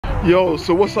Yo,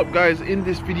 so what's up guys? In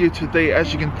this video today,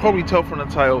 as you can probably tell from the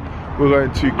title, we're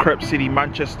going to Crepe City,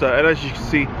 Manchester, and as you can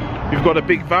see, we've got a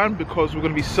big van because we're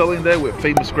going to be selling there with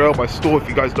Famous Grail, my store. If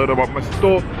you guys don't know about my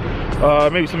store,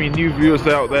 maybe some of you new viewers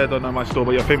out there don't know my store,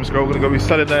 but yeah, Famous Grail, we're going to go be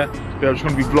selling there. Yeah, I'm just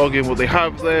going to be vlogging what they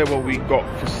have there, what we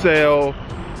got for sale,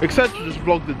 etc. Just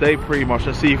vlog the day pretty much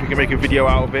and see if we can make a video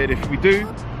out of it. If we do,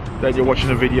 then you're watching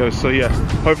the video. So yeah,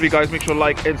 hopefully guys, make sure to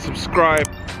like and subscribe.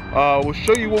 We'll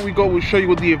show you what we got, we'll show you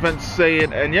what the event's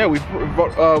saying, and yeah, we've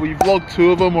vlogged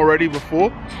 2 of them already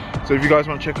before. So if you guys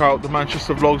want to check out the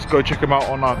Manchester vlogs, go check them out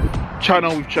on our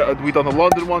channel. We've done the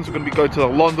London ones, we're going to be going to the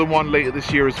London one later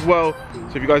this year as well.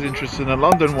 So if you guys are interested in the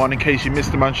London one, in case you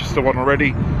missed the Manchester one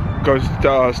already, go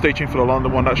stay tuned for the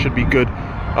London one, that should be good.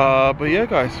 But yeah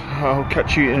guys, I'll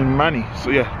catch you in Manny, so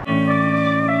yeah.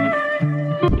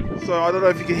 So I don't know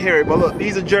if you can hear it, but look,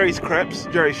 these are Jerry's crepes.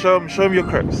 Jerry, show him your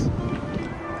crepes.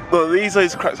 Look, these are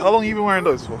his crepes. How long have you been wearing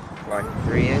those for? Like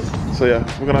 3 years. So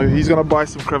yeah, he's gonna buy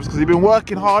some crepes because he's been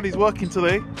working hard. He's working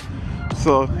today,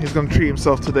 so he's gonna treat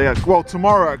himself today. Well,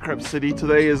 tomorrow at Crepe City.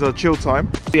 Today is a chill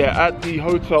time. Yeah, at the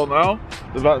hotel now.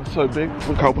 The van's so big.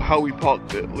 Look how we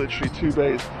parked it. Literally 2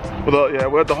 bays. But yeah,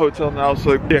 we're at the hotel now.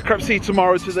 So yeah, Crepe City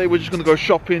tomorrow. Today we're just gonna go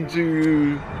shopping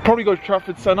to probably go to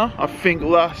Trafford Centre. I think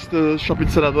that's the shopping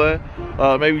centre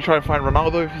there. Maybe try and find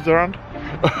Ronaldo if he's around.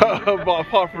 But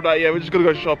apart from that, yeah, we're just gonna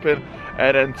go shopping,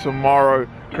 and then tomorrow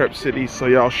Crepe City. So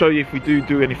yeah, I'll show you if we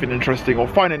do anything interesting or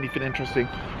find anything interesting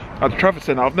at the Trafford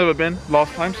Centre. I've never been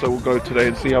last time, so we'll go today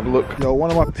and see, have a look. Yo,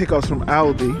 one of my pickups from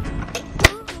Aldi.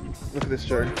 Look at this,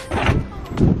 Jerry.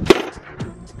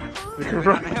 You can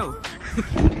run.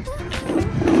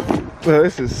 Well,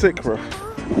 this is sick, bro.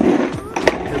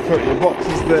 You put your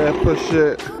boxes there, push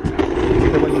it,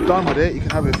 and when you're done with it, you can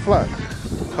have it flat.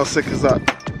 How sick is that?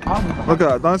 Look at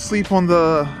that, don't sleep on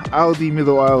the Aldi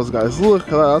middle aisles, guys. Look at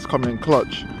that, that's coming in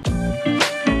clutch.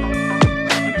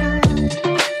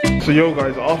 So yo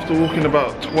guys, after walking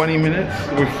about 20 minutes,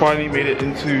 we finally made it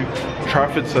into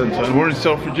Trafford Centre, and we're in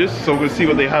Selfridges, so we're gonna see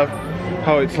what they have,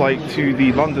 how it's like to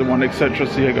the London one, etc.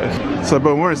 So yeah guys, so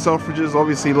but we're in Selfridges,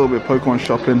 obviously a little bit of Pokemon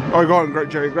shopping. Oh, go on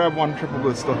Jerry, grab one triple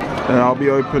blister, and I'll be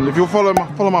open. If you'll follow my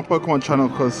Pokemon channel,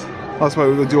 because that's why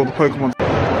we're gonna do all the Pokemon.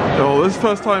 Oh, this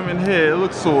first time in here, it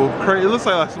looks so crazy. It looks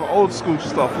like some old school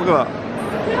stuff. Look at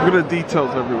that. Look at the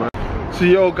details everywhere. So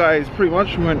yo guys, pretty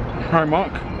much we went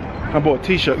Primark. I bought a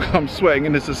t-shirt because I'm sweating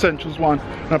in this Essentials one.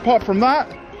 And apart from that,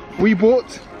 we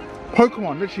bought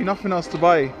Pokemon. Literally nothing else to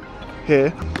buy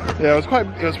here. Yeah,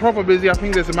 it was proper busy. I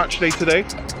think there's a match day today,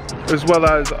 as well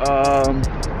as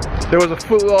there was a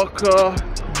Foot Locker,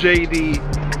 JD,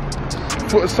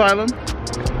 Foot Asylum.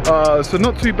 So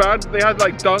not too bad. They had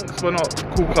like dunks, but not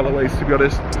cool colorways to be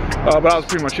honest. But that was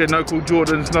pretty much it. No cool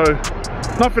Jordans,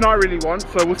 nothing I really want.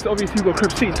 So we'll obviously we've got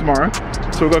Crepe City tomorrow,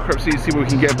 so we'll go Crepe City, see what we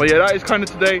can get. But yeah, that is kind of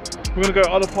today. We're gonna go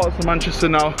to other parts of Manchester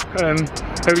now, and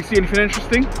if we see anything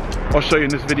interesting, I'll show you in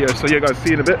this video. So yeah guys, see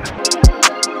you in a bit.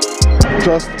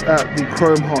 Just at the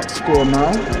Chrome Heart store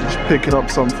now, just picking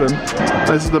up something.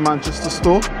 This is the Manchester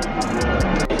store.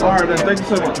 Alright then, thank you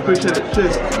so much, appreciate it.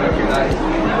 Cheers. Thank you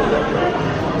guys.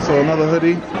 So another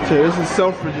hoodie. So this is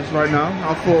Selfridges right now.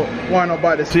 I thought, why not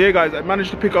buy this? So yeah guys, I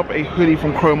managed to pick up a hoodie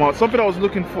from Chrome Heart. Something I was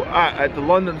looking for at the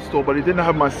London store, but it didn't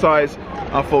have my size.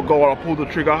 I thought, go on, I'll pull the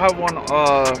trigger. I have one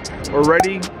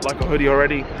already, like a hoodie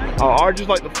already. I just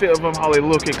like the fit of them, how they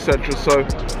look, etc. So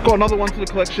got another one to the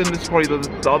collection. This is probably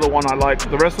the other one I like.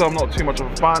 The rest of them I'm not too much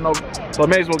of a fan of, so I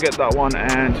may as well get that one.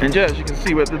 And yeah, as you can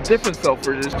see, we're at the different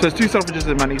Selfridges. So there's 2 Selfridges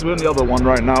in Manny's. We're in the other one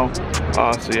right now.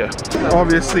 So yeah,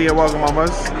 obviously a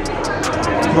Wagamamas.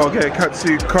 Gotta get a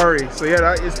katsu curry. So yeah,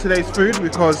 that is today's food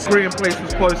because Korean place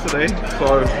was closed today,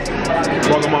 so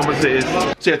Wagamamas it is.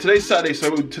 So yeah, today's Saturday,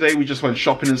 so today we just went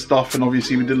shopping and stuff, and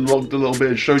obviously we did vlogged a little bit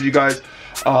and showed you guys.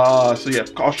 So yeah,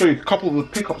 I'll show you a couple of the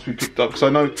pickups we picked up, because I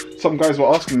know some guys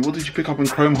were asking me, what did you pick up in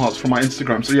Chrome Hearts from my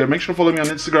Instagram? So yeah, make sure to follow me on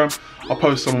Instagram. I'll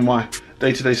post some of my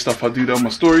day-to-day stuff I do there on my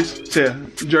stories. So yeah,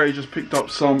 Jerry just picked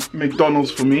up some McDonald's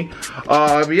for me.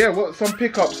 But yeah, some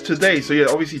pickups today. So yeah,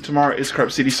 obviously tomorrow is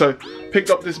Crepe City. So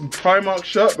picked up this Primark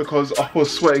shirt because I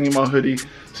was sweating in my hoodie.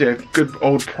 So yeah, good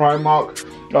old Primark.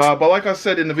 But like I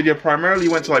said in the video, primarily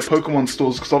went to like Pokemon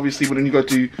stores, because obviously when you go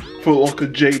to Foot Locker,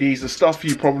 JDs, the stuff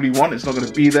you probably want, it's not going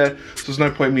to be there. So there's no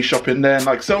point in me shopping there. And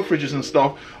like Selfridges and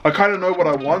stuff, I kind of know what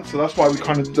I want. So that's why we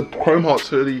kind of did the Chrome Hearts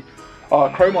hoodie.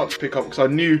 Chrome Hearts pickup, because I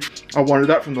knew I wanted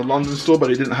that from the London store, but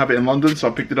they didn't have it in London, so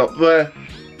I picked it up there.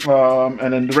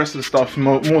 And then the rest of the stuff,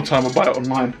 more time I'll buy it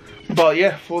online. But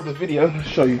yeah, for the video, I'll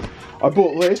show you. I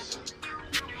bought this.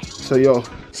 So yo,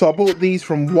 so I bought these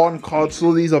from one card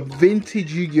store. These are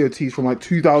vintage Yu-Gi-Oh tees from like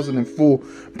 2004,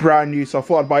 brand new. So I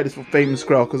thought I'd buy this for Famous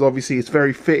Grail because obviously it's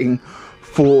very fitting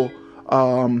for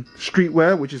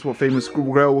streetwear, which is what Famous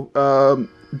Grail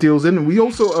deals in. And we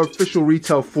also are official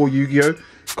retail for Yu-Gi-Oh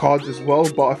cards as well,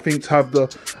 but I think to have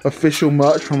the official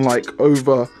merch from like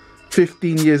over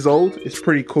 15 years old, it's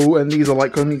pretty cool. And these are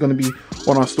like only going to be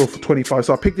on our store for 25.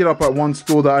 So I picked it up at one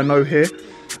store that I know here.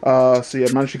 So yeah,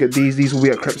 managed to get these. These will be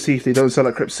at Crepe City. If they don't sell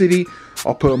at Crepe City,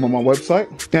 I'll put them on my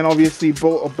website. Then obviously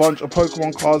bought a bunch of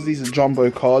Pokemon cards. These are jumbo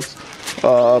cards,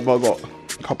 but I got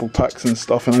a couple packs and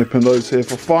stuff and open those here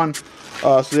for fun.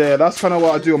 So yeah, that's kind of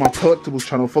what I do on my collectibles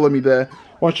channel. Follow me there.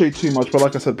 Won't show you too much, but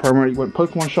like I said, primarily went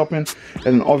Pokemon shopping,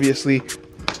 and obviously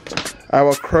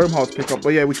our Chrome Hearts pickup.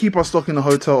 But yeah, we keep our stock in the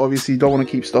hotel. Obviously, you don't want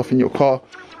to keep stuff in your car.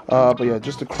 But yeah,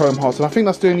 just the Chrome Hearts. And I think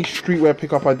that's the only streetwear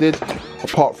pickup I did,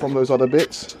 apart from those other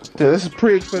bits. Yeah, this is a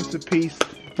pretty expensive piece.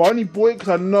 But I only bought it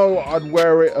because I know I'd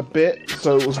wear it a bit,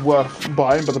 so it was worth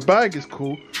buying. But the bag is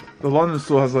cool. The London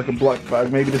store has like a black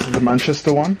bag. Maybe this is the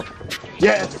Manchester one.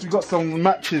 Yes, we got some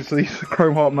matches. So these are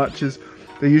Chrome Heart matches.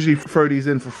 They usually throw these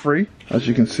in for free. As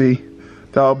you can see,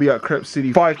 that'll be at Crepe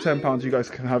City. £5–10, you guys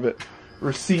can have it.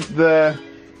 Receipt there.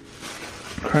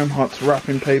 Chrome Hearts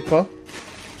wrapping paper.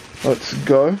 Let's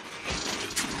go.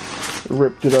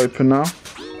 Ripped it open now.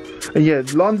 And yeah,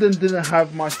 London didn't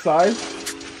have my size,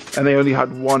 and they only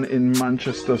had one in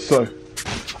Manchester. So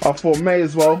I thought may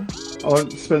as well. I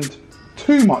won't spend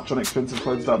too much on expensive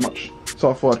clothes that much. So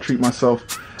I thought I'd treat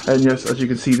myself. And yes, as you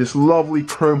can see, this lovely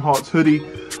Chrome Hearts hoodie.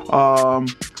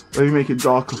 Let me make it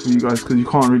darker for you guys because you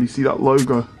can't really see that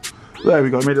logo. There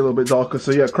we go, made it a little bit darker.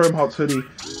 So yeah, Chrome Hearts hoodie.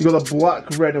 You got the black,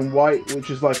 red and white,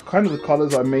 which is like kind of the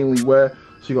colors I mainly wear.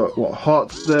 So you got what,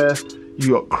 hearts there,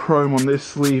 you got chrome on this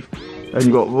sleeve, and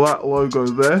you got that logo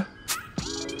there.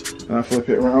 And I flip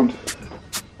it around.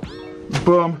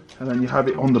 Boom, and then you have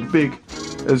it on the big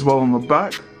as well on the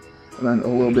back. And then a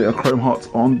little bit of Chrome Hearts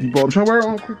on the bottom. Should I wear it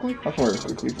on quickly? I can wear it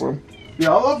quickly for him.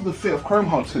 Yeah, I love the fit of Chrome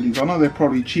Hearts hoodies. I know they're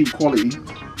probably cheap quality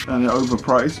and they're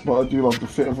overpriced, but I do love the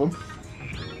fit of them.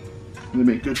 They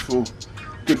make good for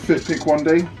good fit pick one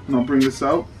day, and I'll bring this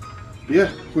out. But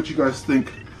yeah, what you guys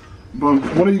think? But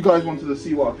one of you guys wanted to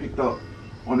see what I picked up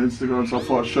on Instagram, so I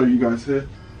thought I'd show you guys here.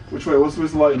 Which way? What's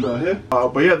this light better here?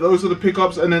 But yeah, those are the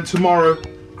pickups, and then tomorrow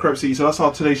Crepe City. So that's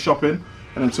our today's shopping,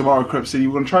 and then tomorrow Crepe City.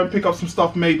 We're gonna try and pick up some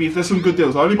stuff. Maybe if there's some good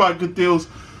deals. I only buy good deals.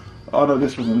 Oh no,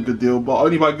 this wasn't a good deal, but I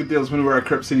only buy good deals when we're at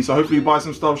Crepe City. So hopefully buy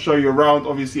some stuff, show you around.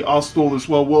 Obviously our stall as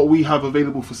well, what we have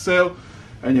available for sale.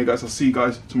 And yeah guys, I'll see you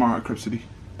guys tomorrow at Crepe City.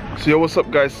 So yo, what's up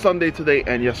guys? Sunday today,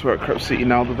 and yes, we're at Crepe City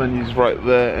now. The venue's right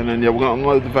there, and then yeah, we're gonna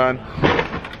unload the van.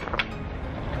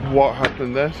 What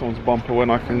happened there? Someone's bumper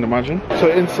went, I can imagine. So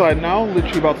inside now,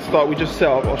 literally about to start. We just set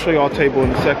up. I'll show you our table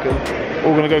in a second.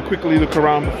 We're gonna go quickly look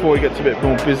around before it gets a bit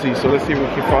more busy. So let's see what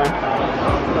we can find.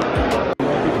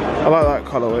 I like that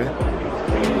colorway.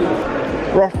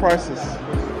 Rough prices.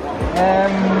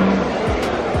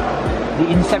 The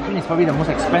Inception is probably the most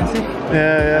expensive.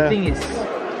 Yeah. I think it's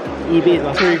eBay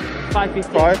about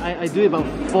 $5.50. I do about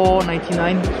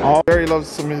 $4.99. Oh, Barry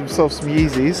loves himself some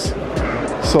Yeezys.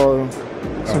 So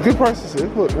some good prices here.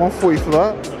 Look, $140 for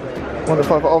that.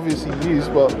 $105 obviously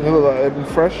used, but they look like they've been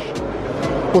fresh.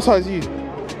 What size are you?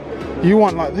 You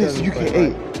want like this UK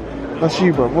 8? That's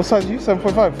you, bro. What size are you?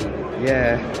 7.5?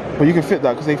 Yeah. Well, you can fit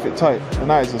that because they fit tight, and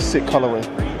that is a sick colorway.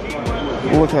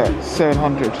 Look at that,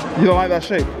 700. You don't like that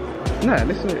shape? No,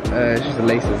 listen, it's just the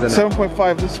laces, isn't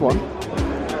 7.5 this one,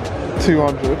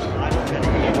 200.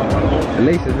 The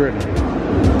laces, really.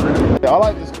 Yeah, I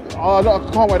like this. I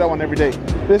can't wear that one every day.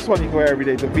 This one you can wear every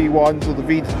day. The V1s or the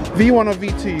V1 or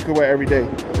V2 you can wear every day.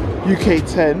 UK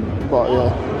 10, but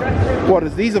yeah. What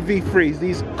is these? Are V3s.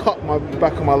 These cut my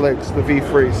back of my legs. The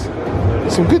V3s.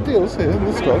 Some good deals here.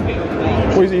 Let's go.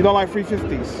 What is it? You don't like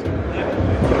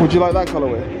 350s? Would you like that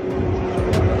colorway?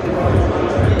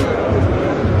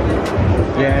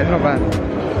 Yeah, it's not bad.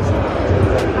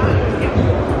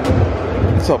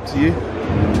 It's up to you.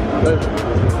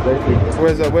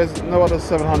 Where's that? Where's no other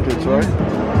 700s, right?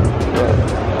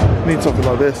 Yeah. Need something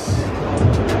like this.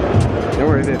 Don't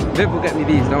worry, Viv will get me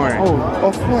these, don't worry. Oh,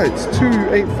 off-whites,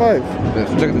 285. Look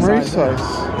at the Marie size.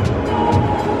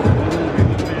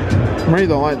 Marie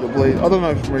don't like the blade. I don't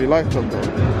know if Marie likes them though.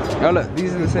 Oh look,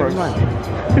 these are the same as mine.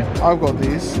 I've got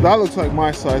these. That looks like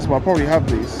my size, but I probably have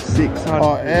these.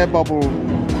 600. Air bubble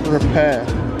repair.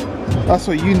 That's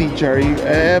what you need, Jerry.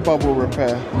 Air bubble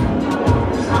repair.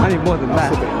 I need more than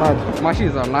That's that. a bit mad. My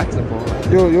shoes are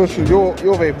unlikable.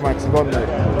 Your Vapor Max are gone, mate.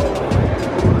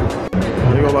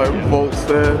 You got like Like bolts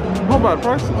there. Not bad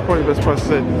prices, probably the best prices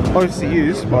in. Obviously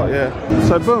used, but yeah.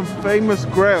 So boom, Famous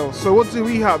Grail. So what do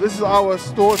we have? This is our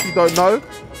store if you don't know.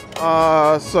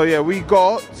 So yeah, we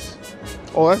got,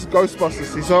 oh that's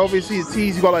Ghostbusters. See, so obviously the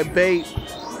tees, you got like bait,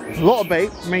 a lot of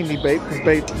bait, mainly bait, because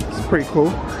bait is pretty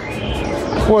cool.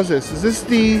 What is this? Is this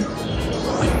the,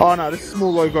 oh no, this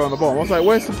small logo on the bottom. I was like,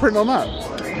 where's the print on that?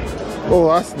 Oh,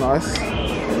 that's nice.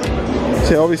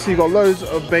 So obviously you got loads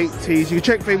of bait tees. You can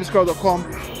check famousgrail.com.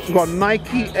 We've got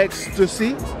Nike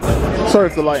Ecstasy. Sorry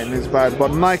if the lighting is bad,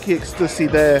 but Nike Ecstasy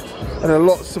there, and a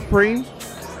lot Supreme.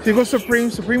 So you've got Supreme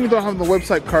we don't have on the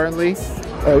website currently.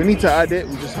 We need to add it,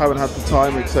 we just haven't had the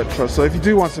time, etc. So if you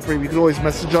do want Supreme, you can always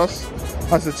message us.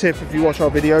 That's a tip if you watch our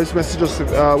videos. Message us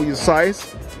with your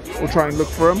size. We'll try and look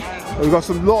for them. We've got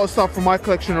a lot of stuff from my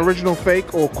collection, Original,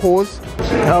 Fake, or Cause.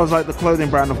 That was like the clothing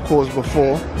brand of Cause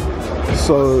before.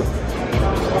 So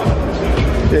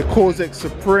yeah, Cause X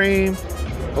Supreme.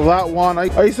 That one,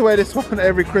 I used to wear this one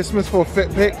every Christmas for a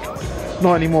fit pick.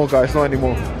 Not anymore guys, not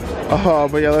anymore.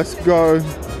 But yeah, let's go.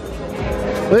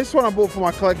 This one I bought for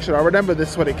my collection. I remember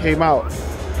this when it came out.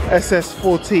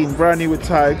 SS14, brand new with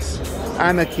tags.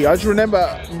 Anarchy. I just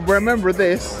remember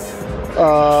this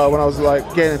when I was like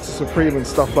getting into Supreme and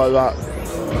stuff like that.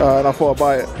 And I thought I'd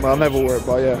buy it. Well, I'll never wear it,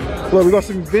 but yeah. Look, we got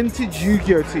some vintage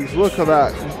Yu-Gi-Oh tees. Look at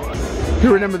that.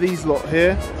 You remember these lot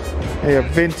here? Yeah,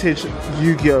 vintage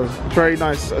Yu-Gi-Oh. Very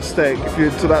nice aesthetic. If you're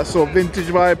into that sort of vintage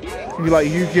vibe, if you like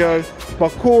Yu-Gi-Oh.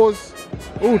 But Cause,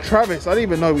 oh Travis, I didn't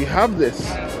even know we have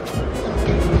this.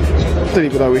 Didn't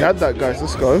even know we had that, guys.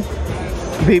 Let's go.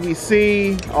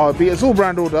 BBC, it's all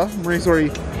brand order. Marine's already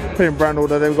put in brand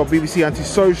order. Then we've got BBC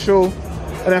Antisocial,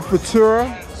 and then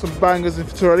Futura, some bangers in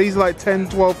Futura. These are like 10,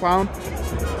 12 pound,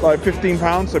 like 15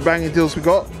 pounds. So banging deals we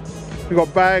got. We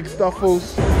got bags,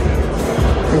 duffels.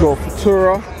 We got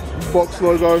Futura box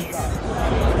logo.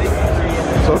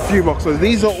 So a few boxes.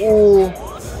 These are all,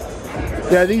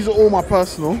 yeah, these are all my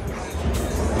personal.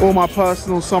 All my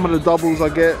personal. Some of the doubles I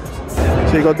get.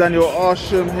 So you got Daniel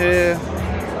Arsham here.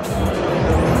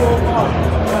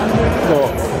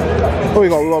 We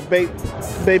got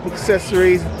Bape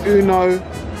accessories, Uno,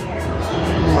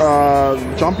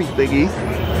 jumpy thingy,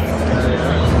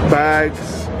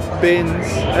 bags, bins,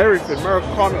 everything.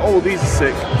 Murakami. Oh, these are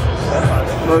sick.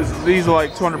 These are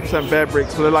like 200% bear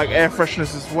bricks, but they're like air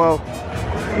freshness as well.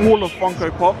 Wall of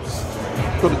Funko Pops.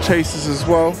 Got the chasers as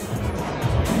well.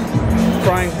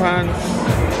 Frying pans.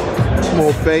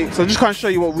 More bait. So just kind of show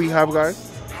you what we have,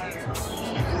 guys.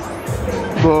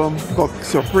 Boom. Got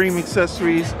Supreme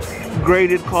accessories,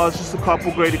 graded cards, just a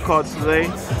couple graded cards today.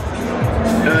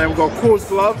 And then we've got Cause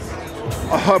gloves.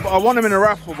 I want them in a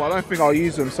raffle, but I don't think I'll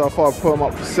use them, so I thought I'd put them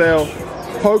up for sale.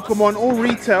 Pokemon, all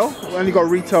retail. We only got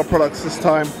retail products this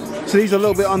time. So these are a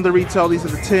little bit under retail. These are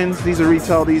the tins. These are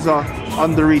retail. These are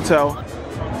under retail.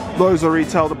 Those are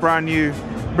retail. The brand new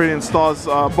Brilliant Stars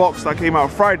box that came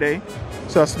out Friday.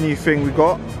 So that's the new thing we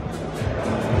got.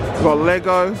 We got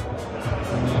Lego.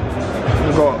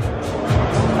 We got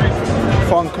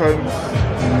Funko.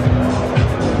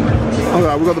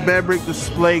 Okay, we got the Bear Brick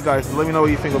display, guys. Let me know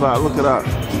what you think of that. Look at that.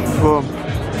 Boom.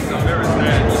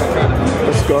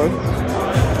 Let's go.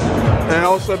 And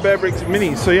also Bear Bricks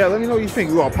minis. So yeah, let me know what you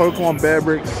think. We got Pokemon, Bear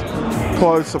Bricks,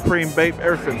 clothes, Supreme, Bape,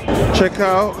 everything. Check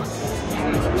out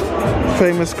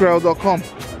famousgrail.com.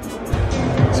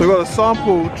 So we got a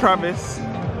sample Travis.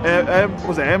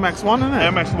 Was it Air Max 1, isn't it?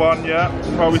 Air Max 1, yeah.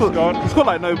 Probably gone. It's got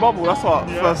like no bubble, that's what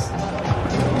first.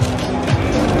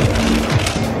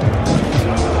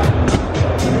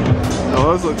 Oh,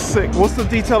 those look sick. What's the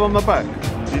detail on the back?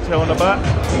 Detail on the back?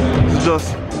 It's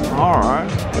just, alright.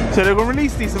 So they're gonna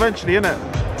release these eventually, innit?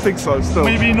 I think so, still.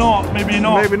 Maybe not, maybe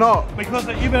not. Maybe not. Because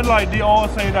even like they all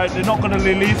say that they're not gonna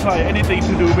release like anything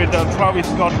to do with Travis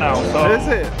Scott now. So. Is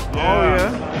it? Yeah. Oh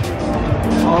yeah.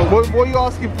 What are you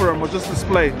asking for them, or just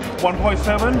display?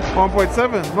 1.7.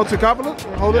 1.7. Not too capital?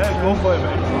 Hold it. Yeah, go for it,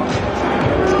 mate.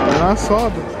 Yeah, that's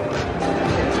hard.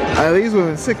 These would have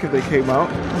been sick if they came out.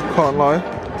 Can't lie.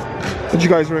 What do you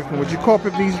guys reckon? Would you cop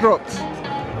if these dropped?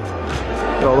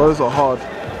 Yo, those are hard.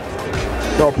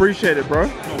 Yo, appreciate it, bro.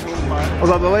 Was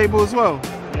that the label as well?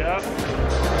 Yeah.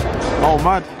 Oh,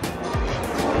 mad.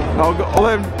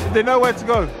 They know where to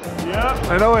go. Yeah.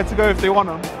 They know where to go if they want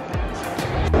them.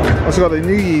 Also got the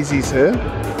new Yeezys here.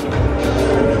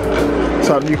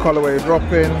 So new colorway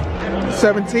dropping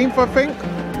 17th, I think.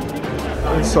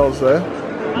 Insoles there.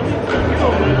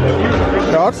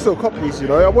 Yeah, I'd still cop these, you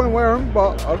know. I wouldn't wear them,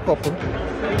 but I'd cop them.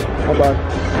 Not bad.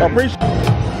 I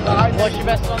appreciate. What's your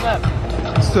best on them?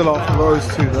 Still after those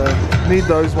two there. Need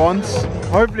those ones.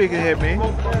 Hopefully you can hear me.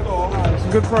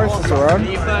 Some good prices around.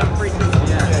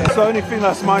 It's the only thing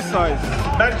that's my size.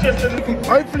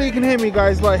 Hopefully you can hear me,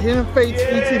 guys. Like Hidden Fates,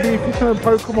 ETB, Fisherman,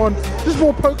 Pokemon. Just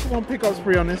more Pokemon pickups, to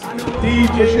be honest.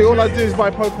 Literally all I do is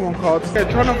buy Pokemon cards. Yeah,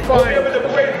 trying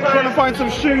to find some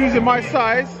shoes in my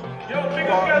size.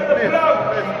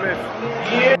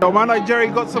 Yo, man like Jerry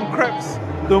got some crepes.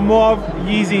 The Mauve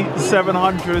Yeezy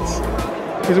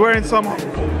 700s. He's wearing some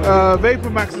Vapor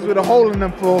Maxes with a hole in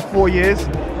them for 4 years.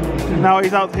 Now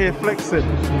he's out here flexing.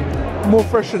 More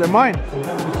fresher than mine.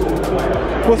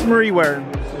 What's Marie wearing?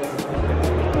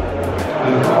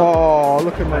 Oh,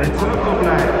 look at Marie.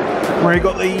 Marie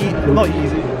got the, not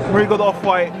Yeezy. Marie got the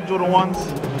Off-White Jordan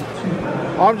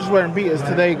 1s. I'm just wearing beaters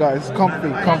today, guys. Comfy.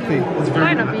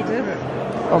 Why not beaters?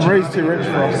 Oh, Marie's too rich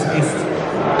for us.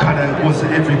 Kind of was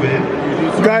everywhere.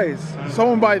 Guys,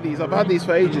 someone buy these. I've had these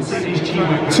for ages.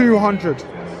 200.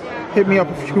 Hit me up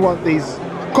if you want these.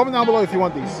 Comment down below if you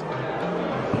want these.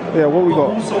 Yeah, what we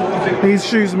got? These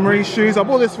shoes, Marie's shoes. I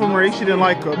bought this for Marie. She didn't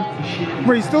like them.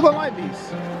 Marie, still don't like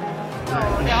these?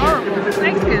 Oh, they're horrible.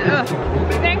 Thank you.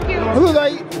 Thank you.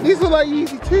 These look like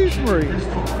Yeezy 2s, Marie.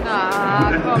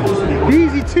 Nah, come on.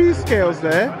 Yeezy 2 scales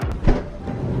there.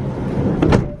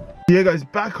 Yeah, guys,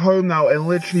 back home now and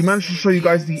literally managed to show you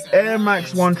guys the Air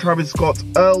Max 1 Travis Scott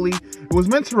early. It was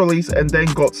meant to release and then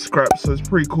got scrapped, so it's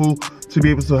pretty cool to be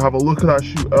able to have a look at that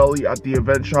shoe early at the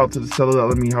event. Shout out to the seller that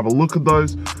let me have a look at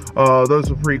those. Those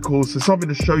were pretty cool, so something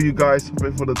to show you guys,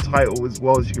 something for the title as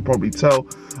well, as you can probably tell.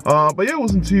 But yeah, it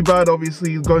wasn't too bad.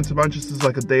 Obviously going to Manchester is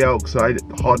like a day out, so I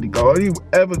hardly go. I only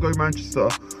ever go to Manchester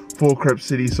for Crepe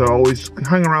City, so I always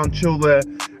hang around, chill there,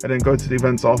 and then go to the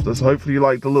events after. So hopefully you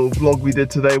liked the little vlog we did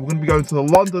today. We're going to be going to the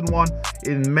London one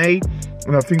in May,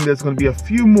 and I think there's going to be a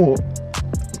few more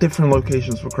different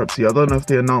locations for Crepe City. I don't know if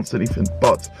they announced anything,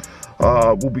 but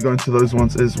we'll be going to those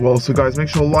ones as well. So guys, make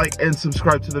sure to like and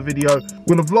subscribe to the video.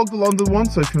 We're going to vlog the London one,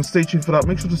 so if you can stay tuned for that,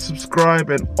 make sure to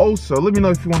subscribe. And also let me know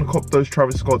if you want to cop those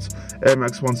Travis Scott's Air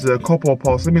Max ones. They're cop or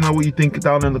pass. Let me know what you think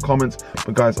down in the comments.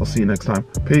 But guys, I'll see you next time.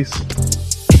 Peace.